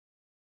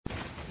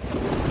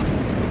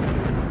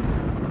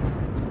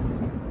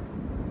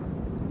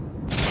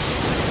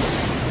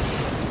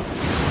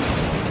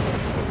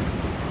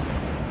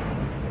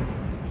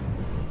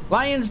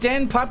Lion's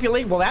Den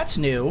populate. Well, that's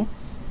new.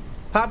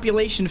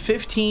 Population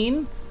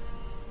 15.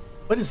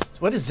 What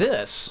is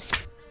this?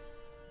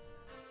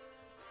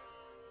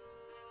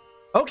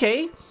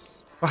 Okay.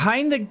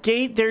 Behind the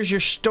gate, there's your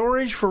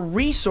storage for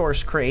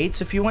resource crates.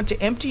 If you want to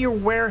empty your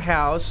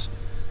warehouse,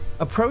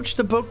 approach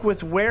the book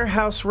with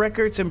warehouse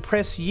records and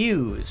press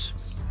use.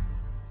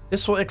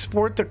 This will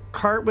export the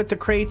cart with the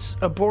crates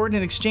aboard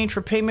in exchange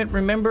for payment.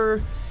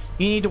 Remember,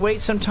 you need to wait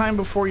some time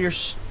before your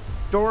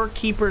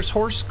storekeeper's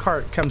horse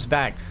cart comes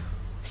back.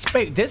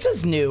 Wait, this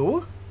is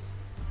new.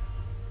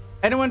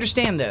 I don't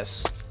understand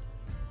this.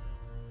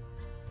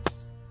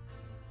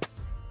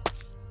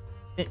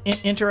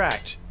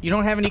 Interact. You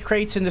don't have any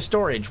crates in the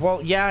storage.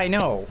 Well, yeah, I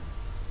know.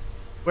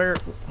 Where...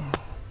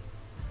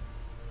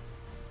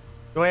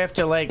 Do I have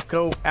to, like,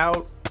 go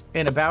out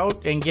and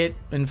about and get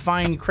and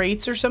find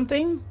crates or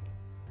something?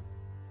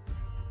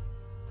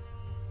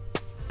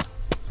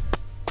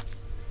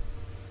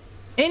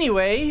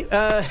 Anyway,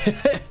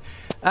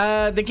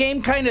 the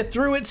game kind of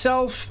threw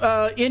itself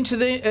into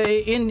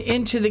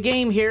the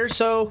game here.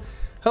 So,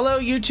 hello,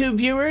 YouTube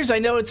viewers. I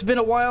know it's been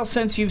a while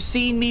since you've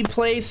seen me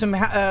play some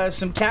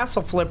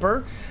Castle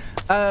Flipper,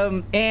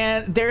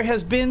 and there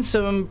has been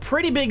some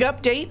pretty big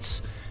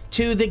updates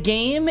to the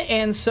game,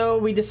 and so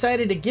we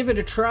decided to give it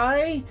a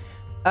try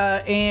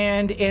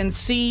and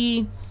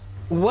see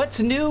what's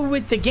new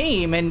with the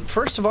game. And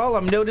first of all,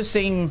 I'm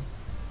noticing,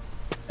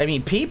 I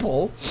mean,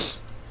 people,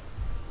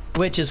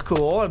 which is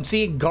cool. I'm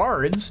seeing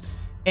guards,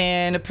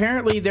 and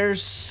apparently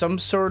there's some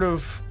sort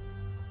of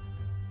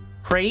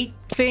crate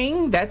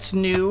thing that's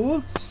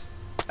new.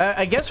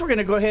 I guess we're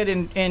gonna go ahead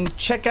and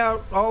check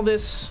out all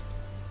this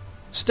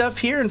stuff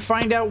here and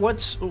find out what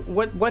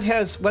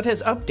has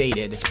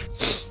updated.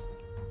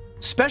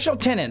 Special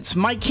tenants.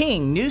 My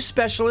king, new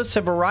specialists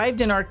have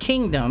arrived in our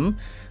kingdom.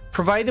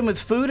 Provide them with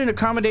food and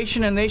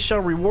accommodation, and they shall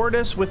reward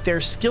us with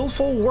their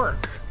skillful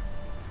work.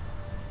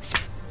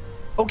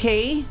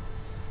 Okay.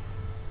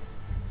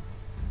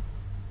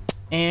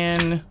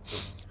 And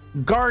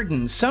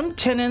garden. Some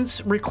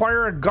tenants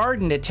require a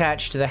garden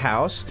attached to the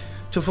house.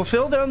 To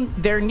fulfill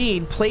their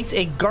need, place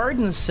a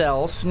garden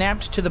cell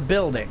snapped to the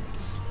building.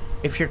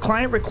 If your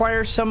client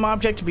requires some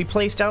object to be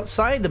placed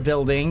outside the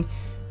building,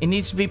 it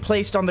needs to be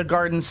placed on the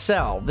garden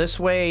cell. This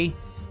way,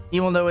 he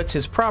will know it's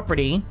his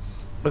property.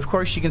 Of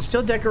course, you can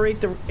still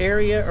decorate the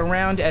area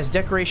around, as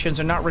decorations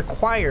are not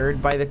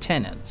required by the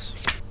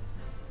tenants.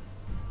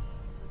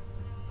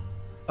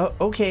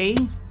 Okay.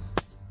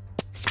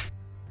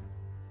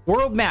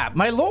 World map.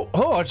 My lord.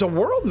 Oh, it's a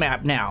world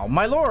map now.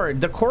 My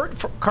lord, the court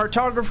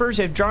cartographers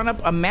have drawn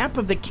up a map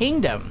of the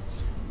kingdom.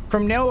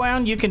 From now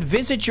on, you can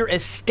visit your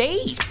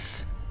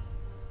estates.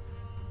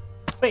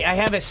 Wait, I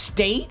have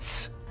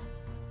estates?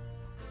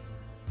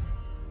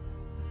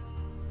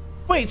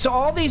 Wait, so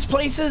all these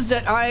places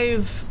that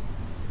I've...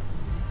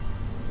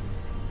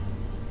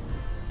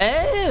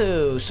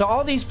 Oh, so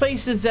all these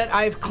places that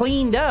I've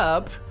cleaned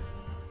up,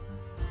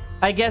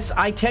 I guess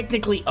I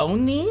technically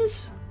own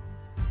these?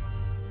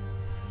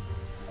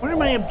 What are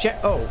my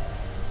Oh,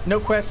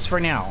 no quests for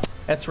now.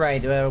 That's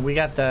right, we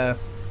got the...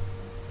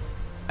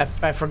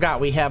 I forgot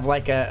we have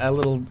like a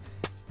little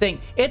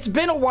thing. It's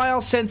been a while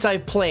since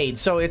I've played,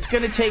 so it's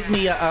gonna take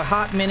me a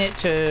hot minute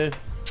to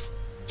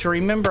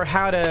remember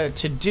how to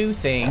do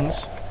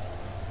things.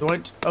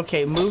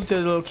 Okay, move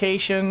to the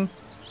location.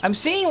 I'm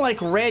seeing like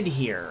red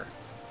here.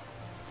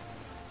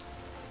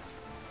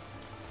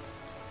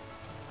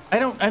 I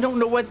don't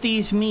know what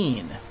these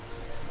mean.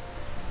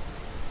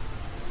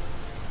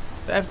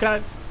 I've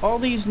got all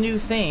these new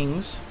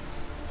things.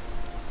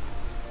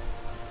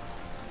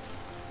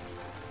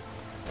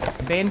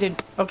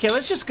 Abandoned. Okay,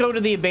 let's just go to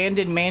the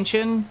abandoned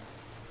mansion.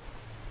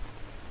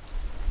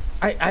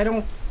 I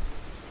don't...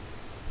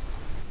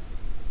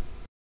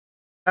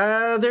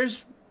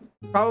 There's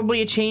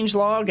probably a change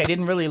log. I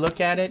didn't really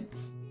look at it.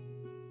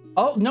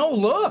 Oh, no,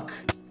 look!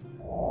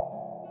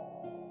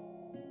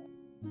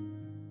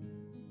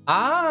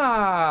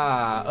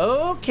 Ah,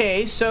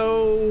 okay,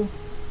 so...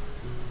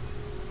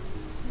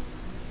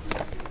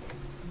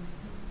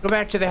 Go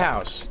back to the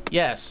house.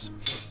 Yes.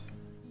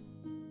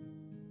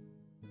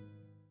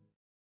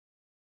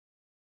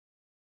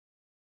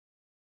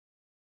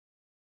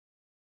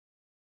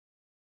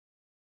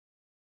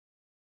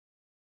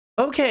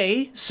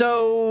 Okay,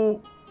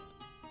 so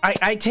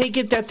I take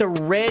it that the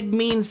red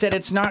means that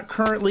it's not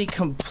currently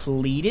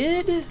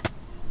completed?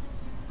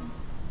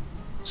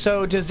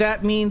 So does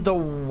that mean the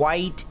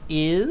white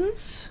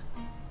is?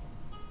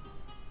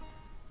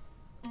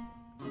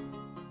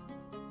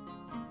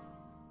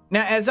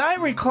 Now, as I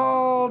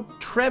recall,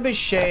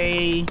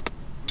 Trebuchet,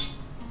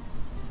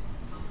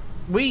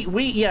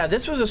 yeah,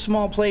 this was a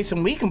small place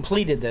and we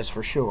completed this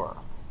for sure.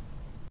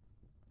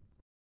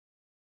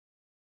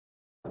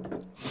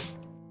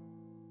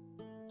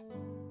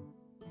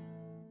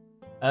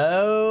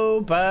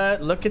 Oh,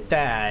 but look at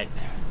that.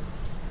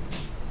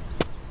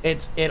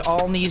 It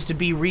all needs to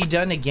be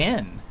redone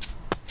again.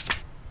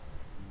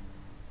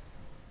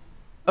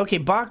 Okay,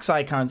 box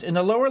icons. In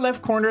the lower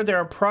left corner, there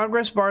are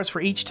progress bars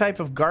for each type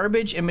of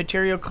garbage and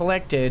material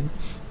collected.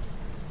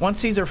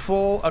 Once these are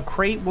full, a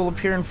crate will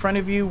appear in front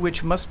of you,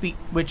 which must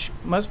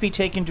be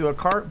taken to a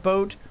cart,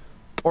 boat,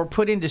 or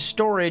put into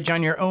storage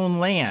on your own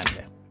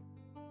land.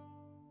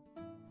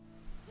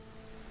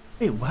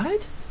 Wait,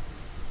 what?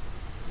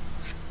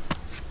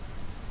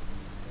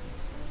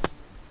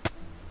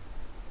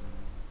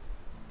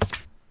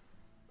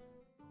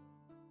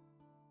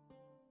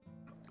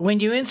 When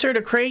you insert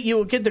a crate, you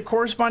will get the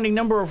corresponding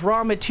number of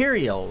raw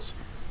materials.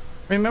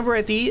 Remember,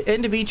 at the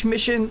end of each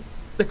mission,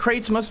 the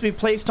crates must be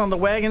placed on the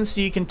wagon so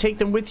you can take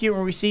them with you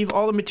and receive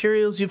all the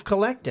materials you've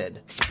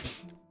collected.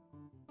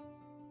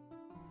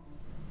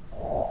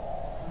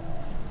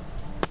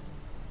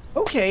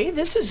 Okay,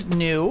 this is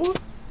new.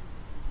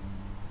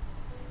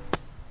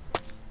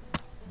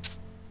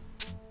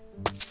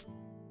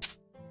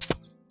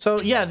 So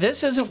yeah,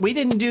 this isn't, we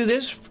didn't do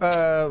this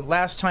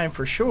last time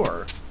for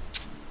sure.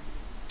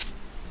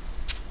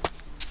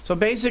 So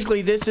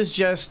basically this is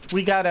just,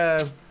 we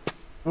gotta,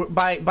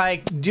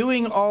 by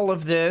doing all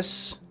of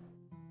this,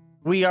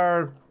 we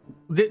are,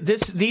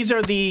 these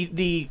are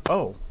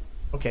oh,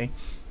 okay.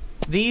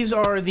 These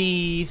are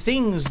the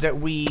things that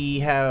we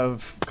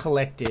have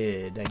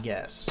collected, I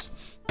guess.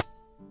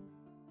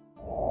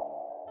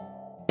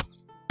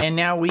 And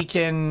now we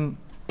can,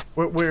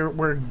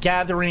 we're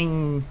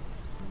gathering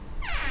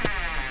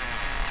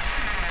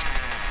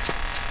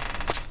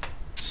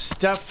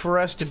stuff for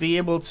us to be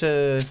able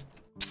to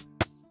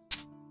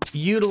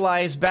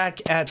utilize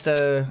back at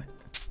the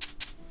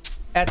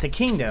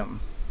kingdom.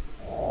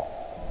 I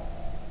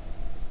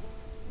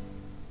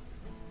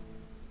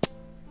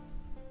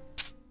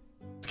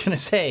was gonna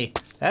say,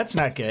 that's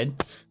not good.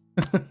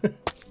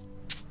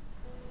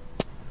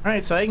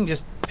 Alright, so I can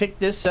just pick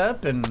this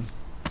up and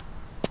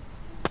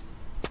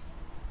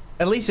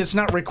at least it's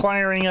not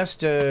requiring us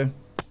to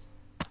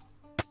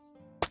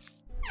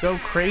go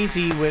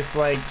crazy with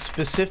like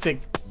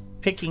specific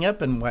picking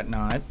up and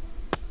whatnot.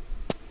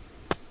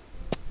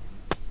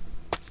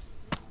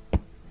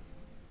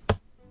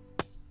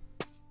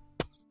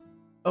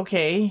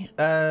 Okay,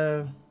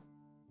 I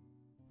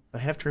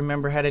have to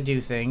remember how to do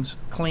things.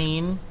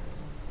 Clean.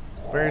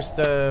 Where's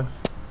the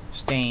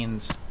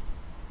stains?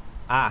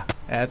 Ah,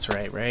 that's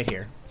right, right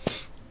here.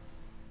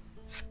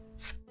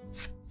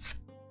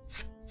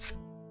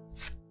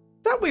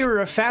 Thought we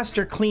were a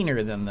faster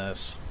cleaner than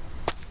this.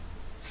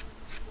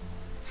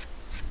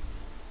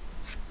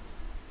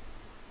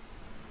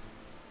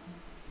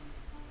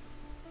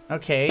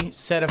 Okay,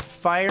 set a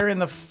fire in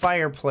the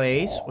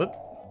fireplace. Whoop.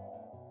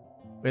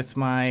 With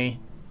my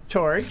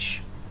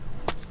torch,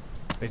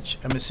 which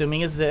I'm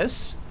assuming is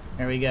this.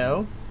 There we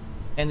go.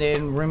 And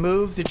then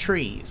remove the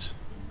trees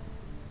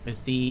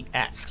with the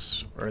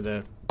axe, or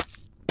the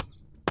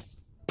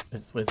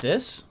with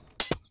this.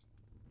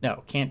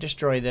 No, can't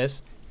destroy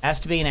this. Has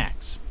to be an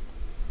axe.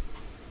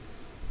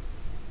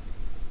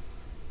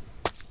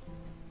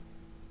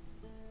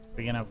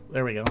 We're gonna,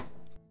 there we go.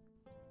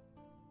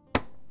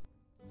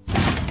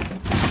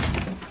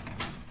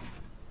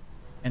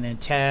 And then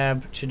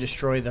tab to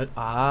destroy the...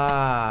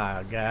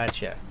 Ah,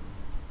 gotcha.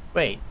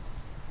 Wait.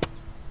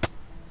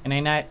 Can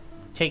I not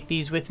take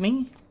these with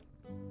me?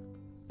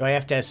 Do I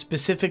have to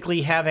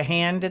specifically have a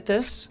hand at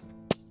this?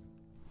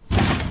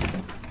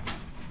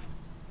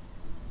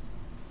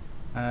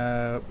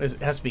 It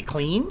has to be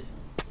cleaned?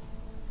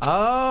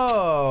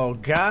 Oh,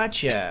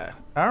 gotcha.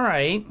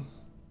 Alright.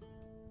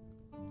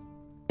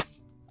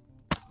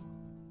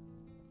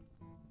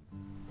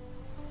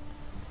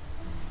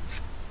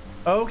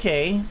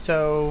 Okay,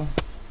 so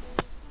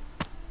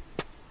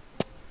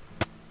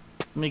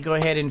let me go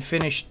ahead and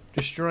finish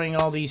destroying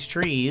all these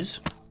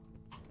trees.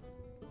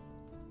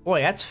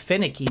 Boy, that's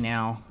finicky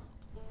now.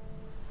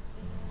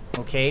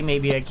 Okay,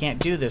 maybe I can't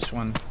do this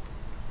one.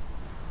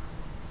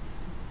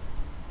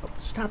 Oh,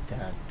 stop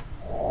that.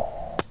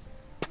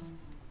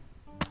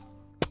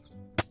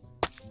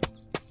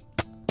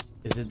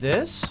 Is it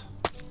this?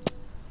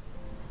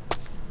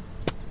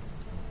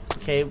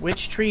 Okay,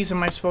 which trees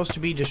am I supposed to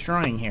be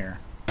destroying here?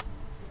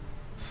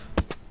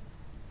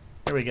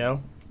 There we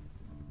go.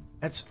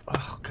 That's,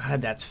 oh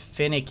god, that's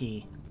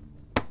finicky.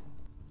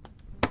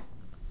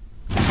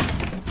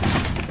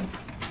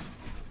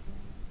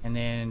 And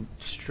then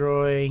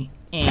destroy,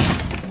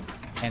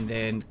 and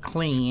then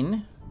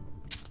clean.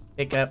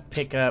 Pick up,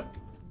 pick up,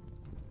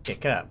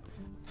 pick up.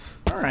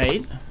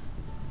 Alright.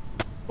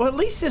 Well, at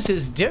least this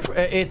is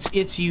different.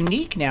 It's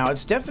unique now.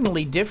 It's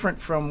definitely different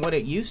from what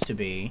it used to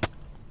be.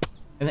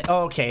 And then,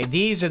 okay,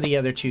 these are the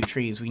other two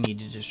trees we need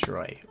to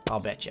destroy.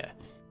 I'll bet you.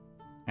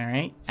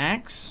 Alright,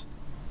 axe.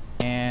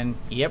 And,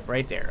 yep,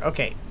 right there.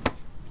 Okay.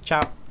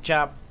 Chop,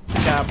 chop,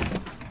 chop.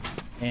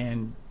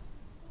 And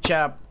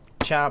chop,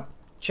 chop,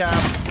 chop.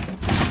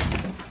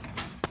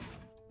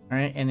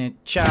 Alright, and then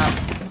chop.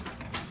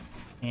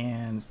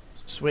 And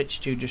switch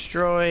to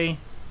destroy.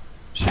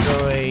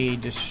 Destroy,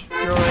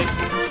 destroy.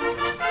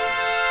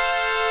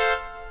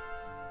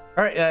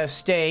 Alright,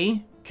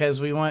 stay. Because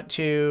we want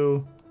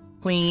to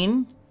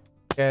clean.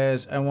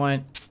 Because I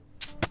want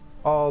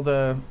all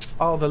the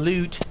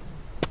loot.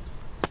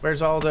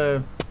 Where's all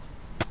the...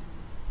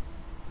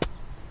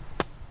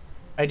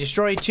 I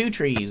destroyed 2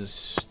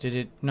 trees. Did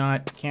it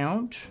not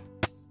count?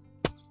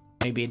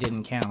 Maybe it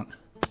didn't count.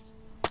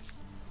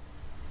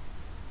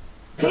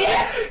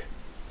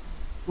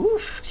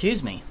 Oof,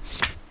 excuse me.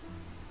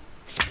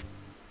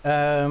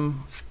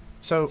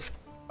 So,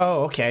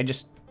 oh, okay, I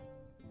just,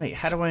 wait,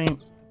 how do I,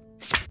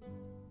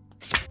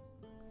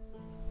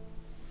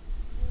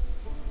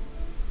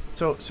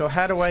 so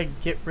how do I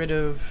get rid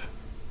of,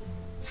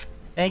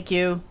 thank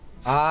you.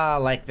 Ah,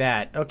 like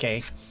that,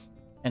 okay.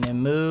 And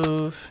then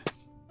move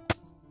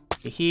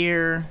to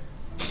here.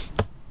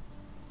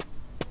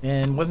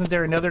 And wasn't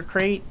there another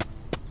crate?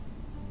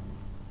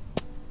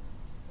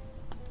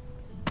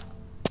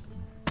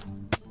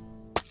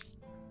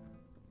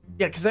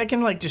 Yeah, because I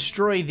can, like,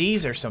 destroy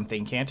these or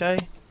something, can't I?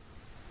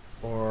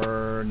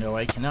 Or, no,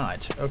 I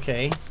cannot.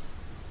 Okay.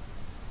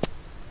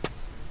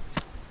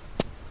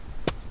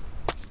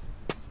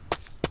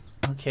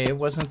 Okay,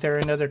 wasn't there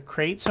another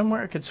crate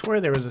somewhere? I could swear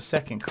there was a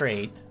second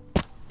crate.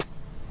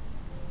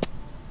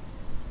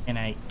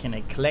 Can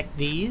I collect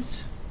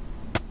these?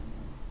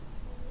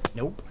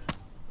 Nope.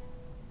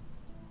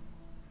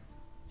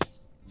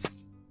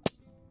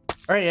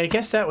 Alright, I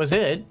guess that was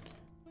it.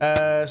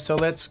 So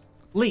let's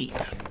leave.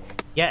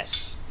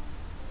 Yes.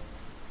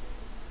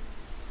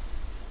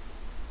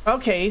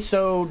 Okay,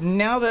 so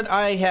now that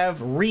I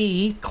have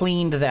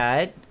re-cleaned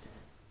that,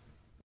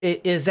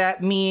 does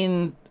that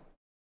mean...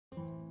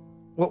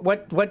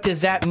 What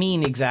does that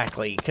mean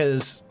exactly?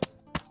 Because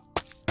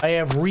I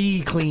have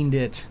re-cleaned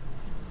it.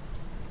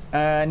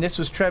 And this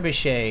was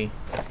trebuchet.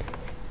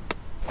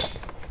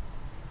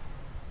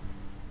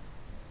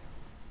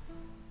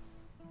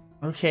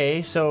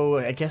 Okay, so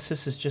I guess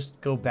this is just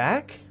go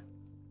back?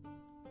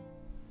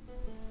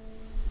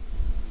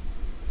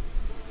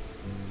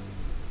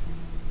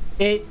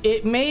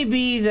 It may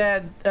be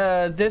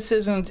that this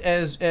isn't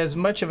as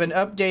much of an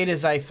update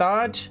as I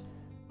thought,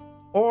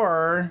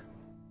 or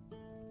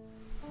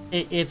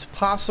it's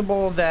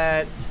possible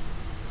that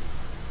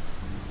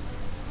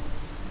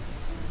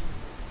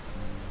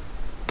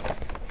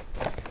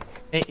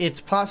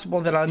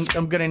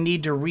I'm gonna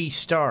need to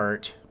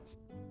restart.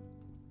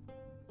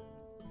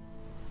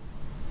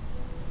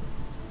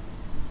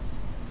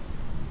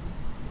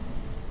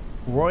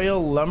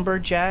 Royal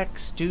Lumberjack,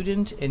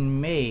 Student,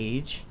 and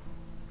Mage.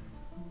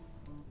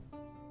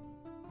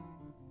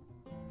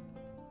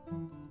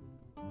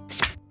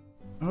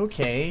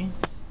 Okay.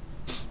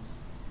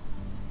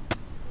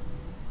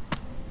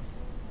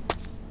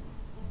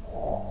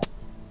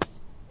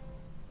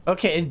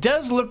 Okay, it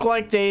does look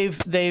like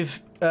they've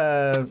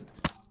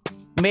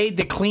made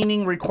the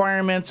cleaning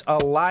requirements a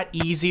lot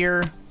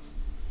easier,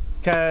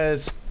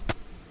 because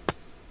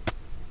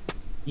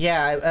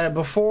yeah,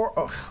 before,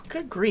 oh,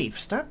 good grief,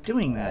 stop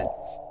doing that.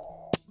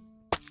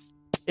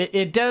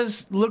 It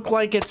does look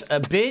like it's a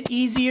bit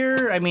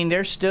easier. I mean,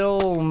 they're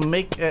still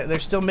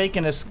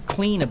making us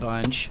clean a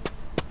bunch.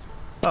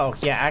 Oh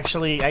yeah,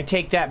 actually, I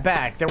take that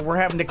back. We're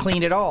having to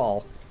clean it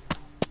all.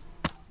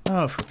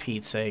 Oh, for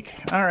Pete's sake.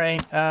 All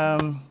right.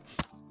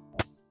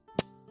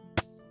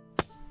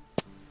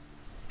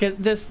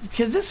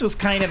 Because this was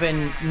kind of a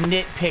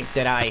nitpick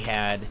that I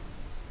had,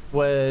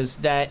 was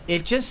that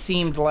it just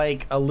seemed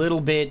like a little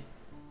bit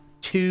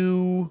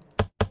too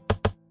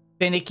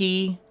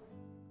finicky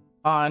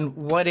on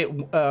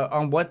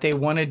what they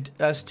wanted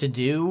us to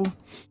do.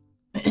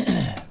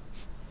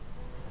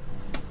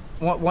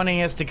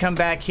 Wanting us to come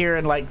back here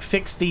and like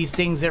fix these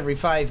things every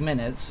 5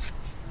 minutes.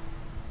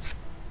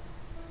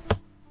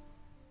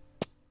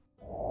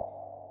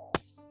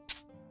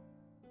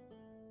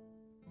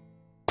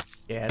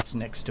 Yeah, it's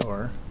next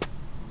door.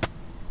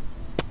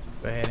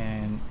 Go ahead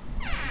and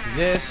do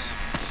this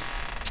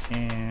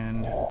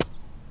and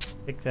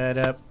pick that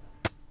up,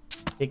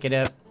 pick it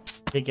up,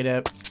 pick it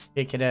up,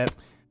 pick it up.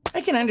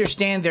 I can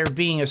understand there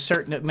being a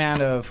certain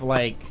amount of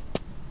like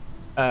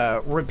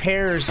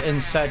repairs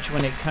and such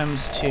when it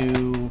comes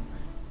to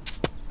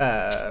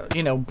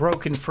you know,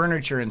 broken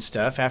furniture and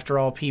stuff. After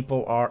all,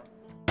 people are...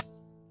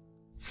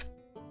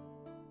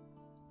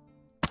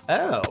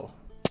 Oh.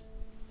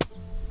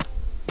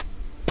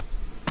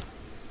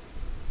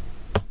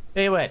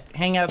 Tell you what,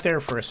 hang out there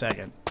for a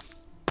second.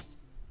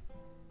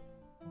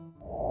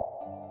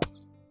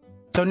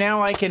 So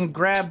now I can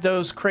grab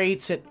those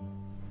crates at...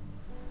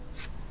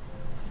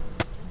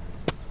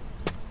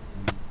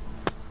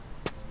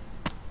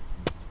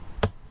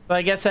 So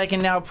I guess I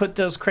can now put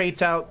those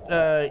crates out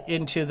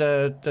into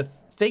the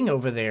thing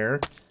over there.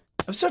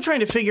 I'm still trying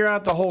to figure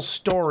out the whole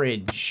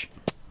storage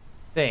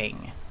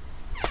thing.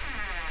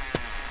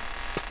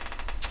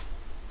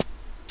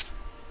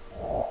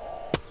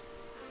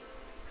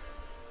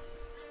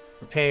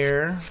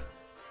 Repair.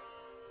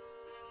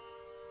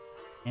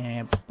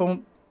 And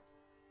boom.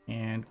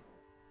 And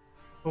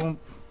boom.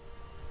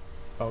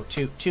 Oh,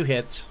 two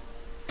hits.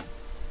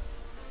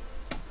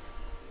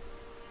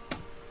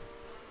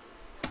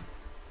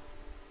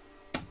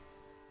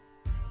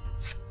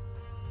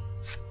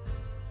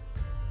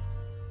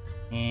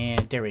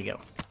 And there we go.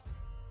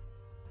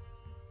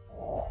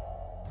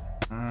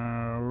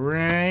 All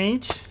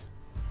right.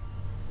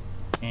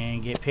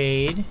 And get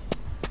paid.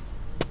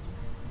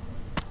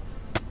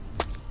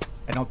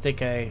 I don't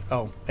think I...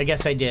 Oh, I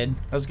guess I did.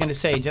 I was gonna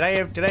say, did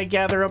I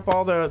gather up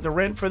all the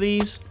rent for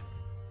these?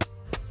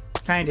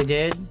 Kinda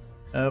did.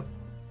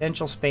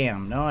 Potential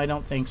spam. No, I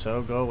don't think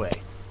so. Go away.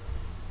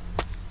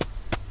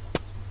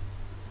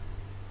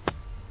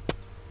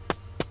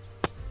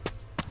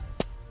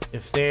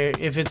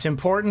 If it's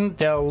important,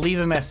 they'll leave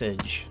a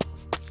message.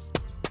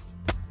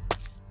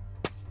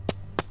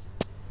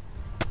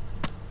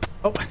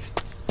 Oh,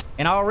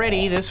 and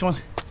already this one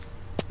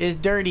is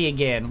dirty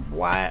again.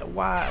 Why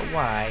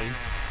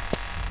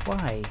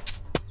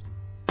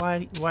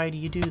do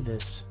you do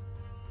this?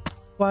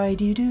 Why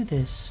do you do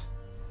this?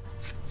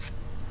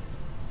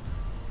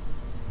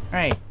 All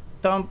right,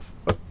 thump,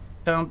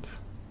 thump,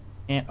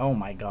 and oh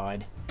my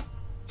God.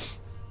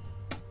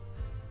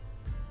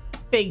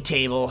 Big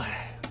table.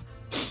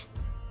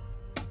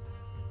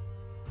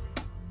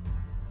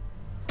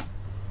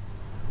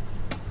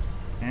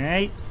 All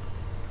right.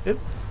 Oop.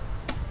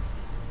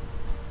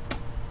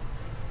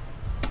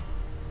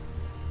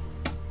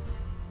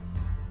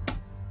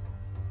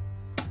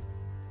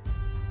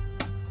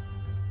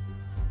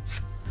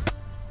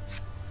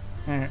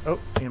 All right. Oh,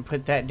 and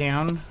put that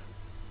down.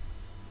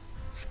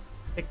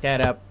 Pick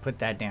that up. Put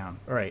that down.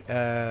 All right.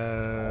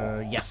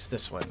 Yes,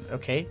 this one.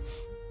 Okay.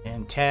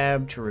 And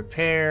tab to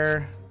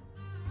repair.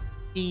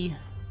 E.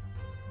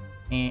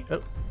 And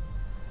oh,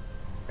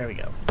 there we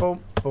go. Boom,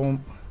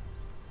 boom.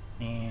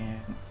 And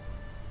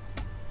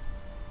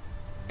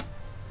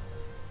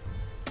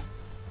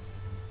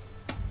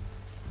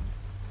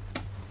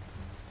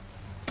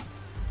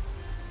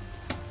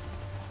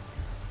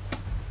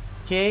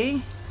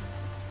okay.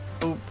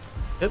 Boop,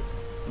 boop,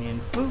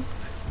 and boop,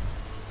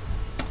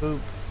 boop,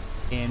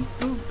 and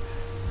boop,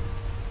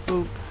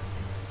 boop,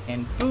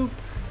 and boop,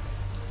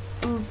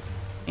 boop,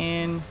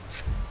 and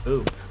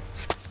boop.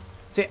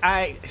 See,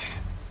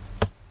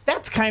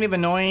 that's kind of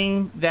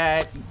annoying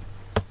that.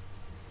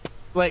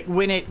 Like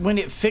when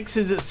it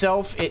fixes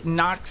itself, it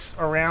knocks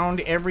around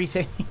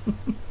everything.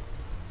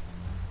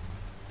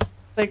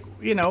 Like,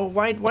 you know,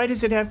 why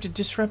does it have to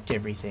disrupt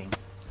everything?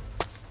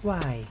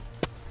 Why?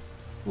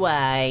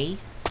 Why?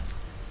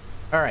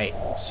 All right,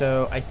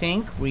 so I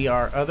think we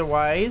are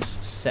otherwise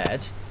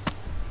set.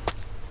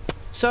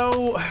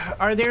 So,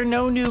 are there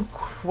no new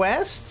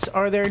quests?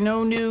 Are there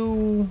no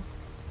new...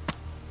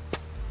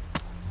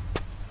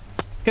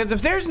 Because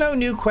if there's no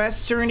new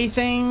quests or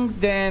anything,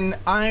 then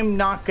I'm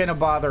not going to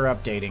bother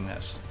updating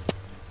this.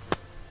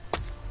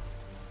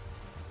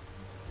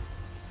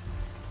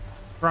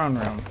 Throne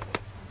room.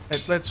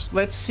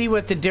 Let's see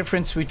what the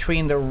difference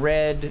between the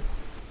red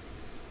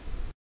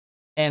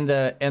and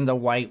the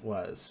white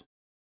was.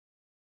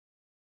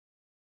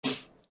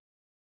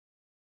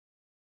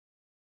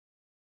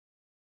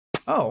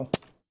 Oh.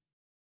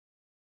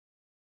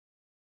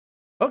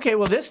 Okay,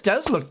 well this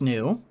does look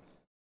new.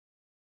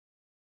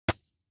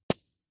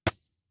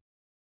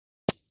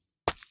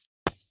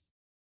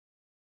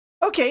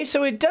 Okay,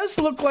 so it does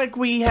look like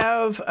we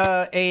have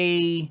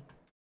a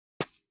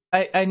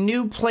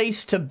new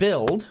place to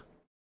build,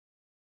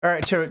 or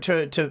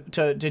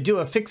to do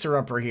a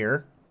fixer-upper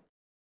here.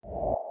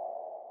 All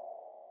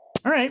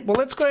right, well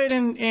let's go ahead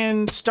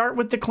and start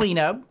with the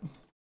cleanup.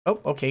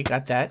 Oh, okay,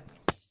 got that.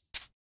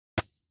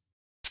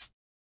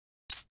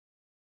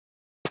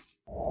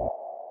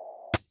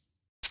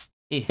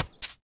 Yeah,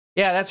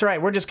 that's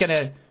right. We're just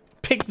gonna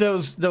pick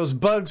those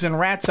bugs and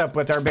rats up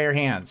with our bare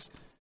hands.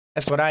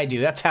 That's what I do.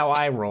 That's how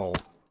I roll.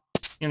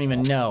 You don't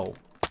even know.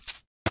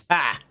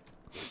 Ah!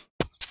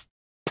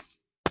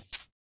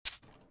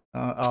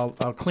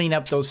 I'll clean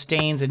up those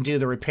stains and do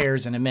the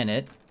repairs in a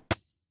minute.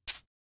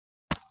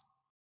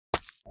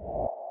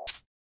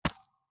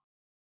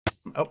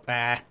 Oh,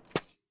 ah.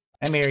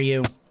 I'm near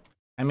you.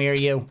 I'm near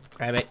you.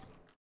 Grab it.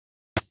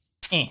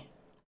 Eh.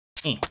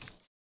 Eh.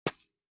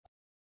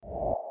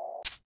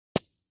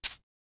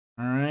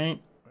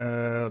 Alright.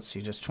 Let's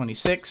see, just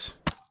 26.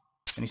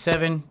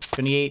 27,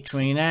 28,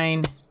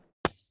 29,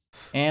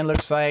 and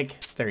looks like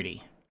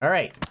 30. All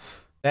right,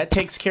 that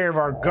takes care of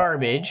our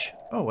garbage.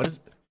 Oh, what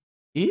is it?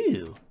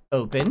 Ew,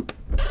 open.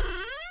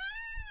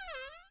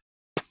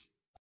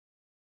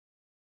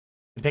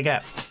 Pick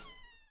up.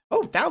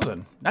 Oh,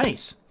 1,000,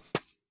 nice.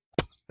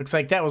 Looks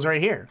like that was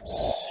right here.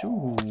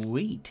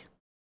 Sweet.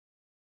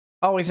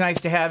 Always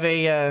nice to have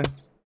a,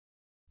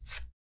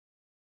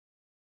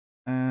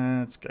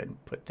 that's good,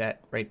 put that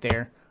right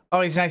there.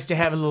 Always nice to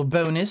have a little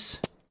bonus.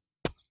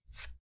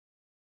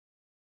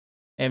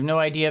 I have no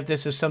idea if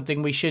this is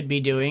something we should be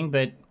doing,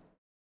 but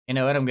you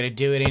know what? I'm going to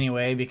do it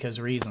anyway because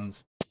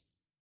reasons.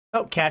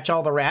 Oh, catch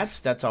all the rats.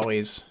 That's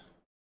always...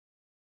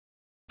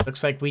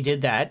 Looks like we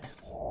did that.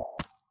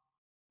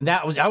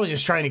 I was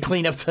just trying to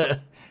clean up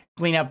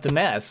the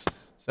mess.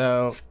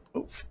 So,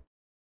 oops.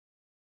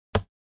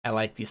 I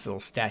like these little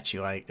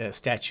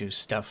statue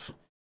stuff.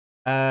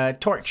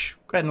 Torch.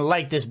 Go ahead and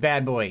light this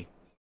bad boy.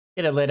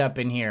 Get it lit up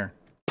in here.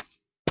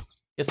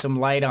 Get some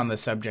light on the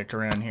subject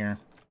around here.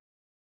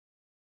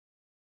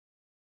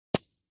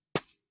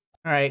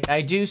 All right,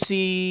 I do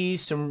see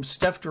some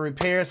stuff to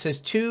repair. It says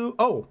 2.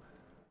 Oh,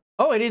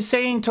 Oh, it is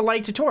saying to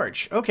light the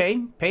torch.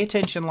 Okay, pay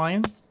attention,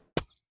 Lion.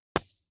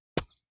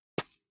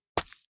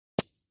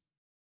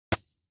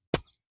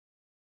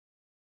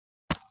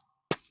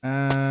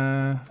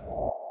 To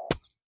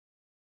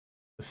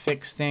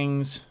fix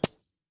things.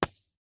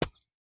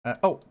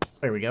 Oh,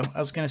 there we go. I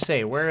was gonna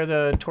say, where are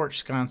the torch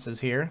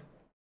sconces here?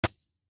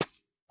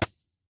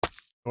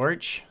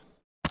 Torch.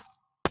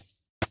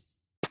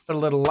 Put a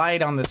little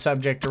light on the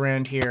subject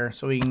around here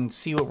so we can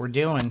see what we're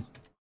doing.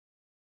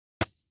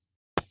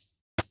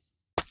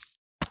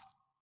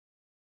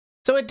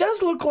 So it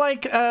does look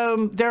like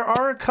there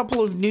are a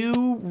couple of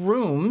new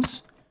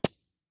rooms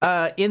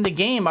in the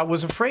game. I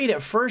was afraid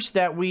at first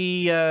that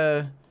we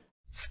were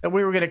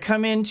going to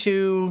come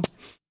into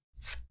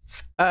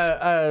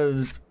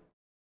an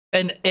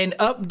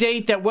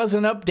update that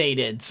wasn't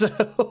updated.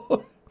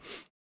 So,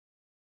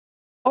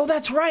 oh,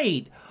 that's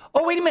right.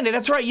 Oh, wait a minute.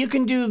 That's right. You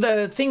can do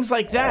the things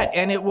like that,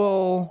 and it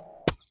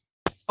will.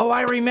 Oh,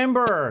 I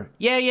remember.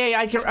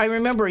 Yeah. I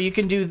remember. You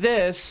can do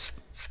this,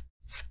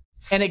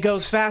 and it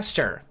goes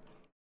faster.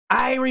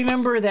 I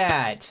remember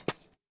that.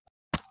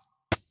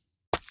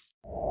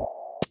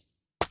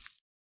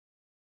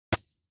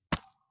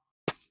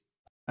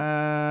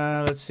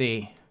 Let's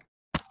see.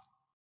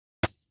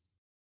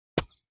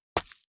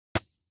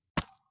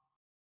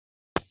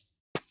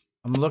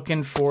 I'm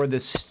looking for the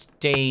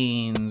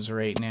stains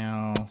right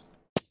now.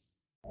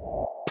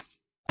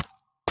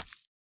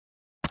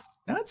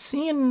 Not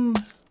seeing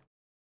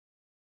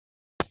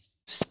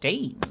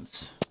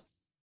stains.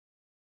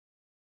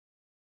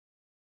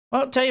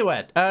 Well, I'll tell you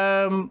what.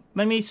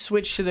 Let me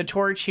switch to the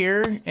torch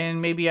here,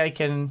 and maybe I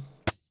can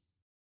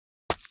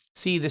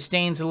see the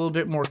stains a little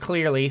bit more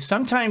clearly.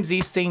 Sometimes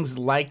these things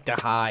like to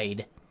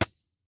hide.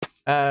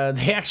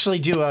 They actually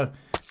do a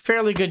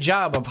fairly good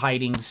job of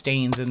hiding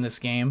stains in this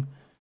game.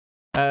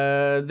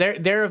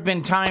 There have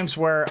been times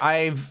where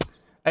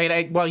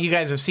well, you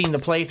guys have seen the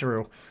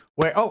playthrough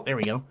where, oh, there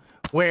we go,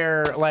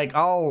 where like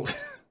I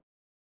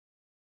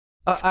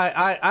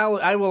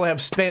will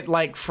have spent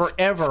like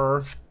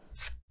forever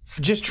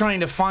just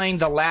trying to find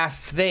the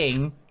last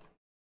thing,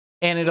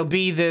 and it'll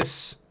be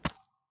this,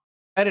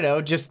 I don't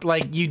know, just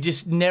like you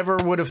just never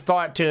would have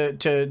thought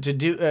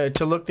to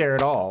look there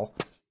at all.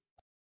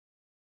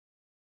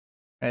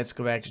 Let's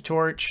go back to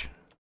torch.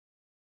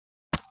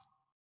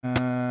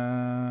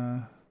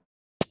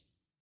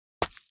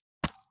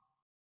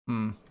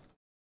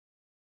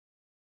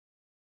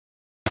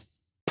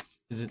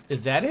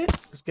 Is that it? I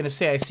was gonna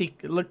say I see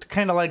it looked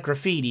kind of like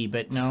graffiti,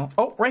 but no.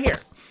 Oh, right here.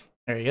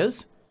 There he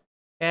is.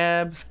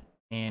 Tab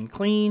and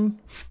clean.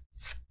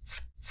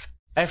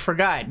 I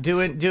forgot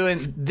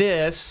doing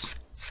this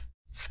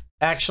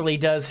actually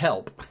does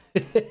help.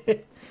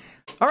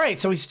 All right,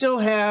 so we still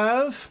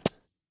have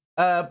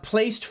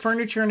placed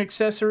furniture and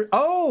accessory.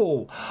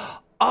 Oh,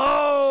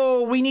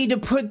 we need to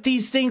put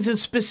these things in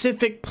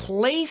specific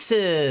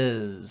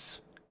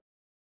places.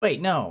 Wait,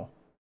 no.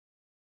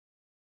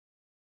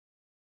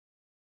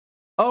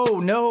 Oh,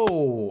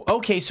 no.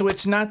 Okay, so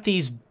it's not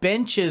these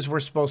benches we're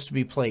supposed to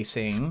be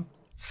placing.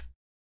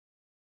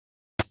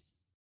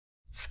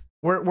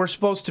 We're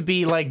supposed to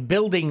be, like,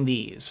 building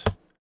these.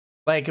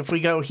 Like, if we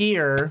go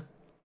here,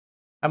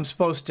 I'm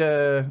supposed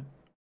to...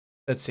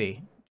 Let's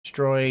see.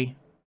 Destroy...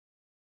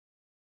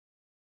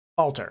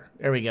 Altar.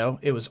 There we go.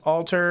 It was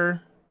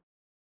altar.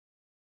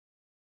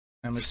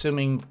 I'm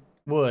assuming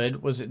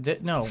wood. Was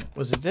it... No.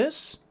 Was it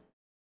this?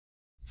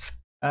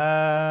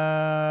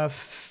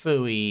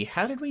 Phooey.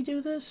 How did we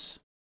do this?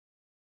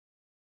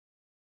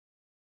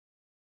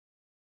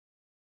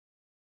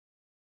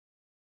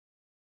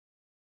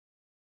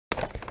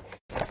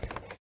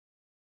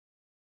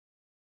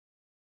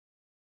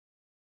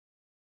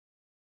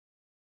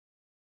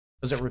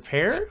 Was it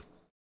repair?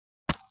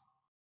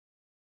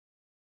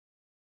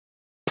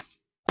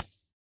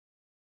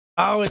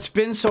 Oh, it's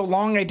been so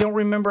long, I don't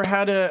remember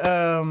how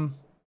to,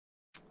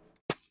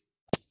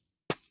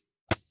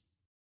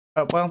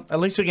 Oh, well, at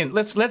least we can...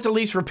 Let's at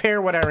least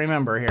repair what I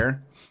remember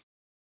here.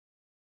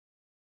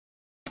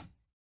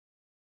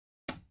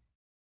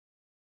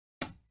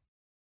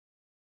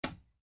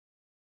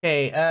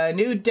 Okay,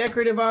 new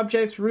decorative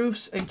objects,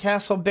 roofs, and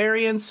castle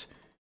variants.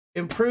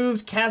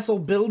 Improved castle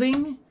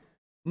building.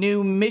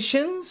 New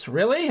missions.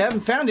 Really?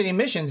 Haven't found any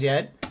missions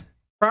yet.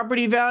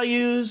 Property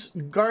values,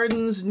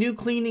 gardens, new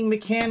cleaning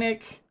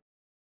mechanic.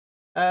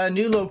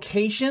 New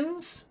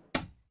locations.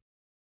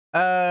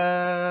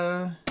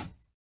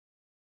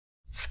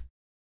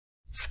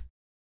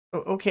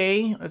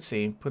 Okay, let's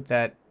see. Put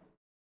that.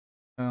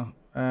 Oh,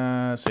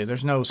 let's see.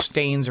 There's no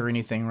stains or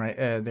anything, right?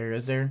 There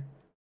is there.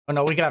 Oh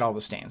no, we got all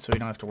the stains, so we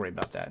don't have to worry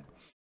about that.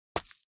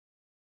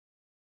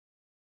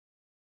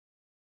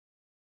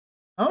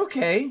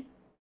 Okay.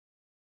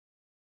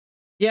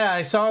 Yeah,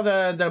 I saw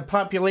the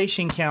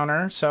population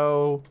counter.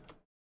 So,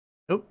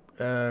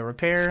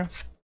 repair,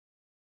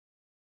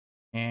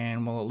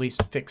 and we'll at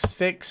least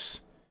fix,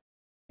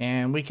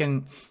 and we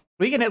can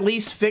at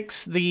least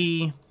fix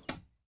the.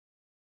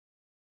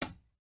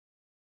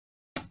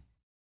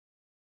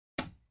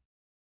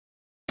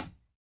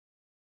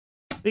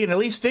 We can at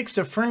least fix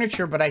the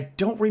furniture, but I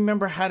don't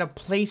remember how to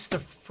place the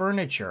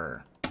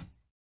furniture.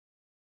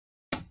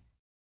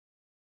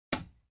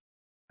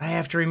 I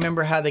have to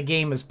remember how the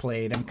game is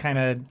played. I'm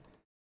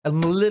a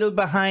little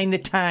behind the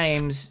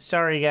times.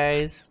 Sorry,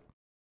 guys.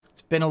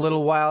 It's been a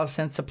little while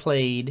since I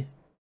played.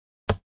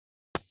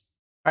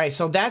 Alright,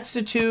 so that's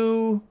the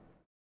 2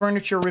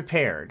 furniture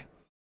repaired.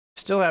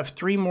 Still have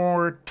 3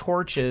 more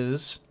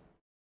torches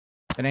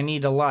that I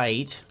need to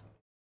light.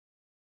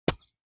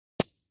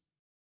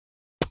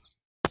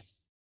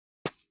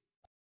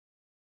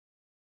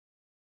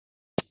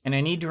 And I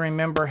need to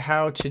remember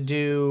how to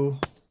do...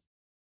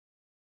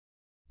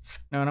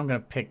 No, and I'm going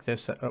to pick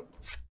this up. Oh,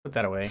 put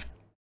that away.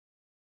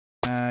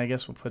 I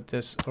guess we'll put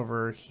this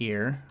over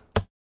here.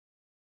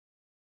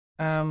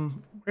 Where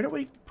do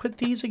we put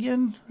these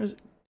again? Is it...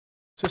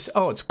 So,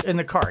 oh, it's in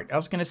the cart. I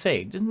was going to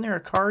say, isn't there a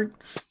cart?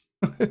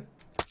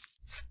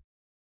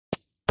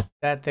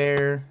 That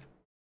there.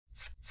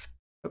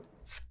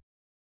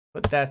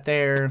 Put that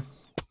there.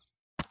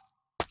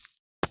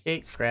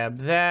 Okay, grab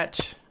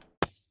that.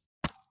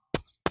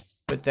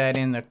 Put that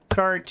in the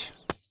cart.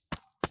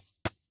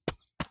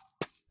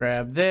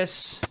 Grab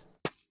this.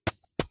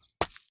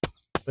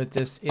 Put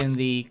this in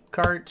the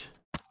cart.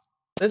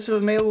 Lists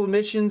of available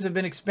missions have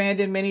been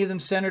expanded. Many of them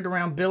centered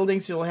around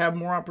buildings. You'll have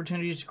more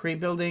opportunities to create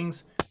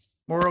buildings.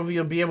 Moreover,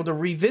 you'll be able to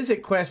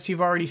revisit quests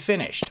you've already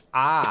finished.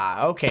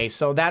 Ah, okay.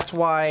 So that's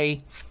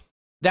why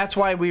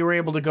we were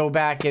able to go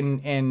back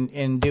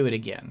and do it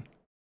again.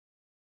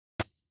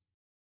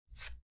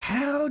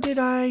 How did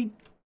I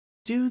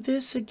do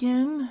this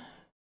again?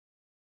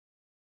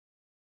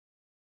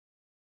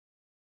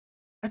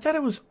 I thought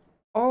it was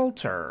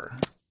altar.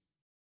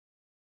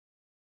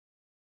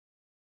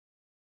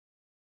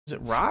 Is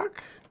it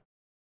rock?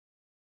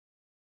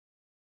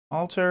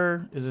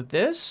 Altar. Is it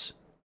this?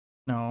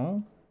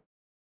 No.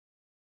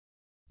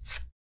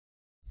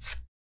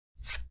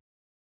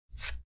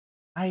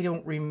 I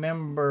don't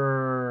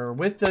remember.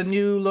 With the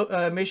new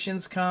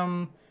missions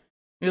come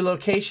new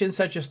locations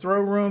such as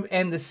throne room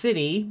and the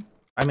city.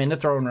 I'm in the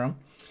throne room.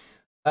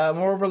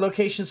 Moreover,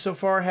 locations so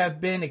far have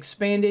been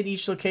expanded.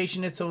 Each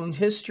location its own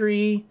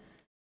history.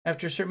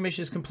 After certain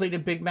missions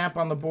completed, big map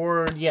on the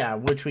board. Yeah,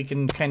 which we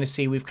can kind of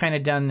see. We've kind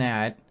of done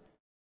that.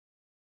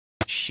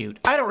 Shoot,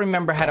 I don't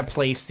remember how to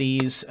place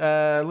these.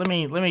 Let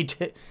me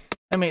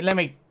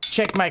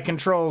check my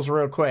controls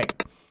real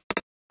quick.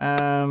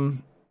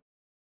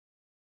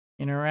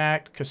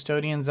 Interact,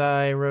 custodian's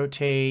eye,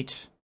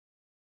 rotate.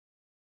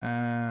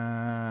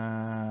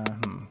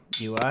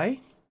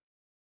 UI.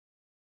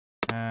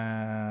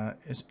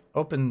 Is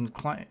open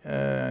client?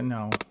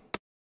 No.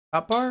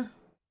 Hotbar?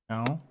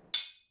 No.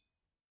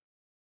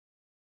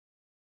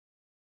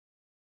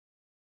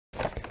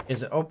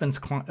 Is it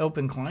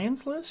open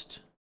clients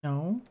list?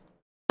 No.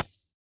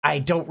 I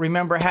don't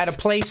remember how to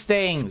place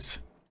things.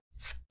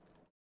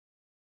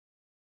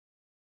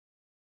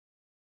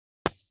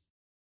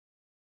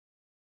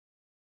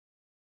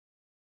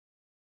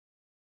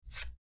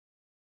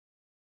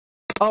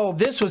 Oh,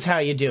 this was how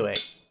you do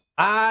it.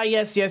 Ah,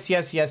 yes.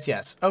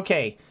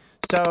 Okay.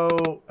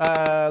 So,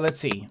 let's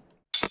see.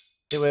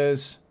 It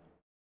was...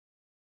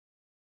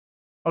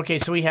 Okay,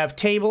 so we have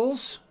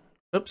tables.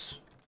 Oops.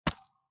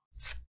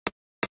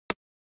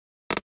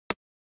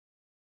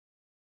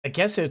 I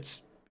guess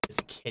it's... Is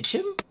it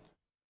kitchen?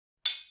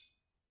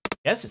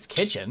 Yes, it's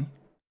kitchen.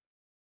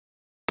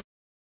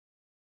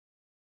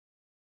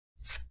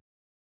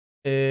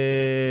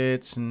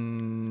 It's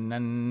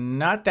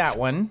not that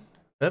one.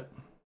 Oop.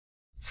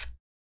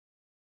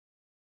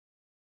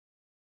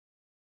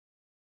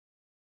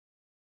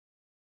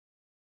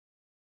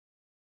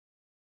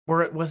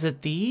 Was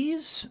it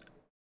these?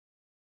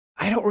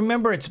 I don't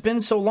remember. It's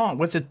been so long.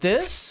 Was it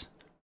this?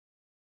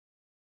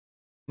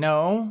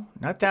 No,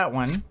 not that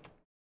one.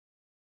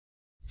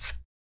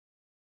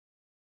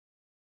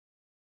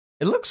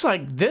 It looks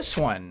like this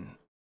one.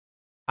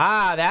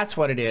 Ah, that's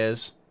what it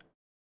is.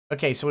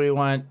 Okay, so we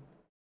want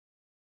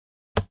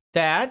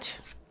that.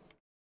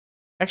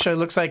 Actually, it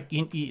looks like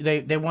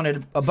they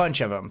wanted a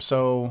bunch of them.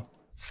 So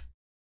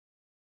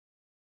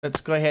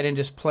let's go ahead and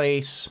just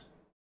place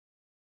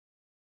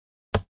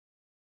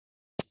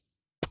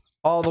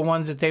all the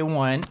ones that they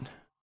want.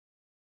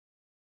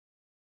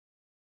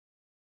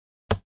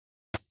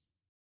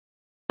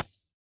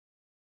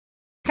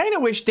 Kind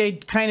of wish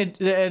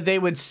they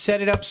would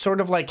set it up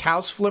sort of like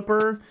House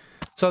Flipper,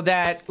 so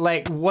that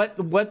like what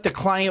the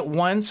client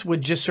wants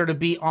would just sort of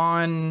be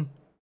on,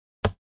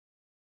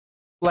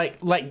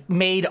 like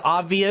made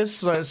obvious,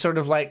 sort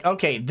of like,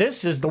 okay,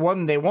 this is the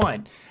one they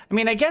want. I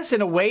mean, I guess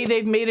in a way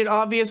they've made it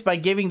obvious by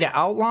giving the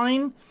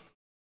outline,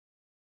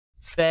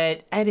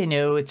 but I don't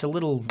know, it's a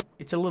little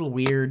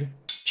weird.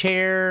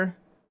 Chair.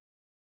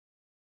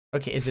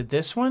 Okay, is it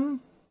this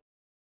one?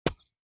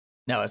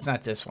 No, it's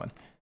not this one.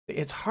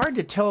 It's hard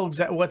to tell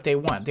exactly what they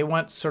want. They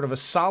want sort of a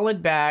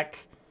solid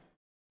back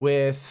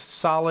with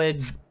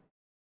solid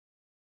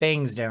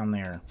things down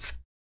there.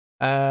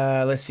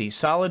 Let's see.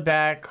 Solid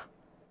back.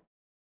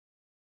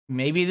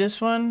 Maybe this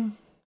one?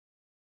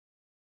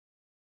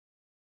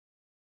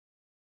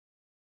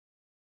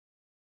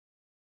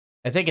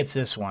 I think it's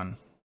this one.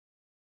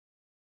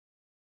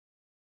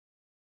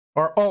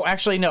 Or, oh,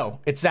 actually, no.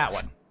 It's that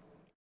one.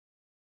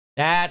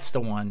 That's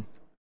the one.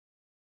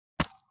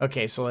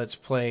 Okay, so let's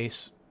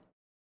place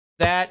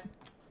that.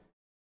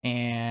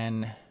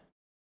 And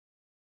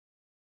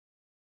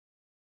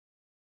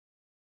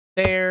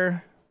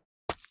there.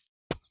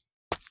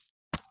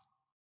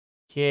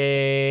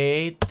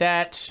 Okay,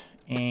 that.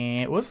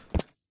 And, whoop.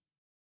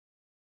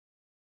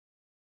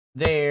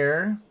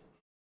 There.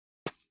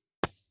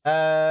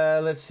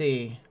 Let's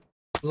see.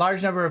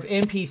 Large number of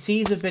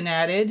NPCs have been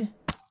added.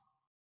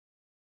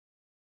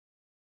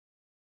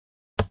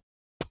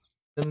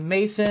 The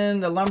mason,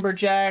 the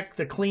lumberjack,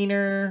 the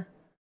cleaner,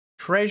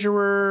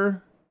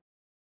 treasurer,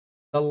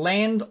 the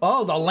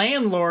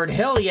landlord.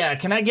 Hell yeah.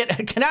 Can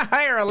I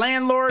hire a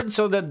landlord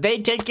so that they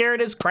take care of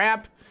this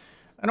crap?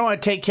 I don't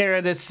want to take care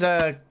of this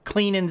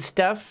cleaning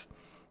stuff.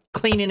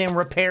 Cleaning and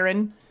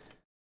repairing.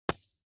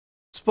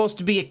 Supposed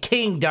to be a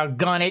king,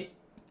 doggone it.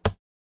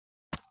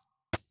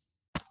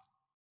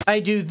 I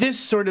do this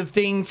sort of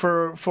thing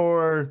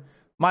for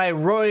my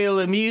royal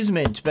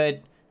amusement,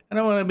 but I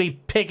don't want to be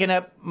picking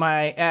up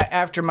my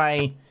after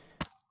my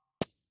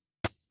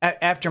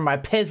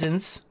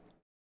peasants.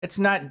 It's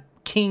not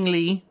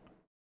kingly.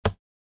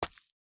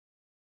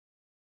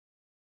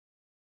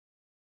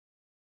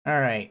 All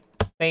right,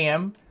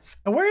 bam.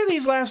 And where are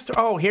these last?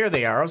 Oh, here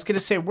they are. I was gonna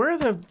say, where are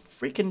the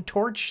freaking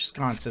torch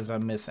sconces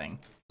I'm missing?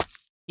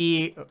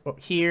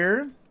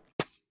 Here,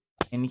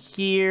 and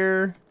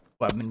here.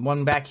 What?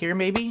 One back here,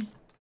 maybe.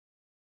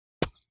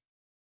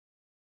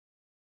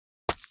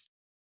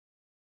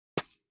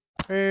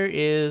 Where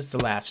is the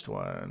last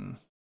one?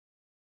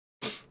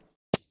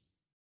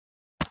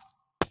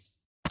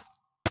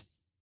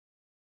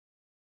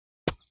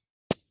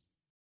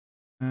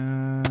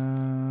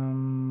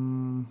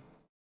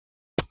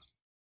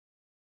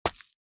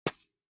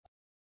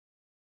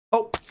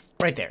 Oh,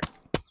 right there.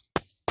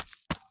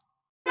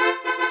 Very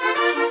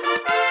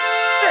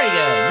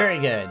good, very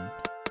good.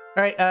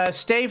 All right,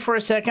 stay for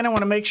a second. I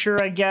want to make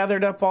sure I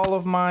gathered up all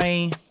of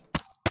my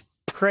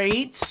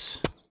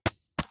crates.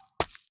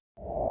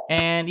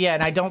 And yeah,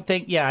 and I don't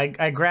think, yeah,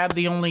 I grabbed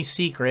the only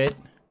secret.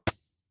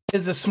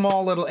 It's a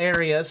small little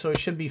area, so it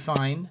should be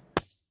fine.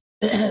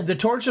 The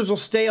torches will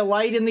stay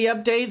alight in the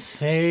update.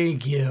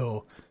 Thank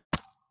you.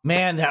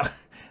 Man,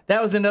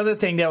 that was another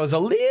thing that was a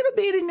little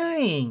bit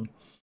annoying.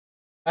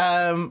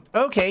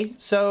 Okay,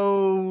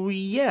 so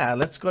yeah,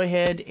 let's go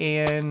ahead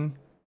and...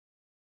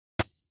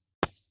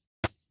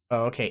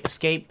 Oh, okay,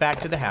 escape back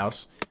to the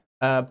house.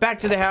 Back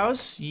to the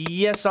house.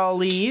 Yes, I'll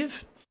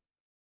leave.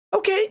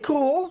 Okay,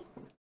 cool.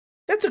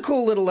 That's a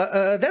cool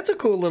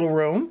little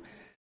room.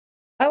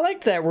 I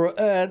like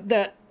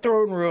that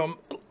throne room.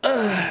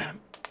 That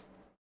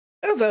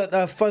was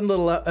a fun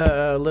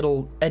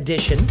little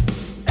addition.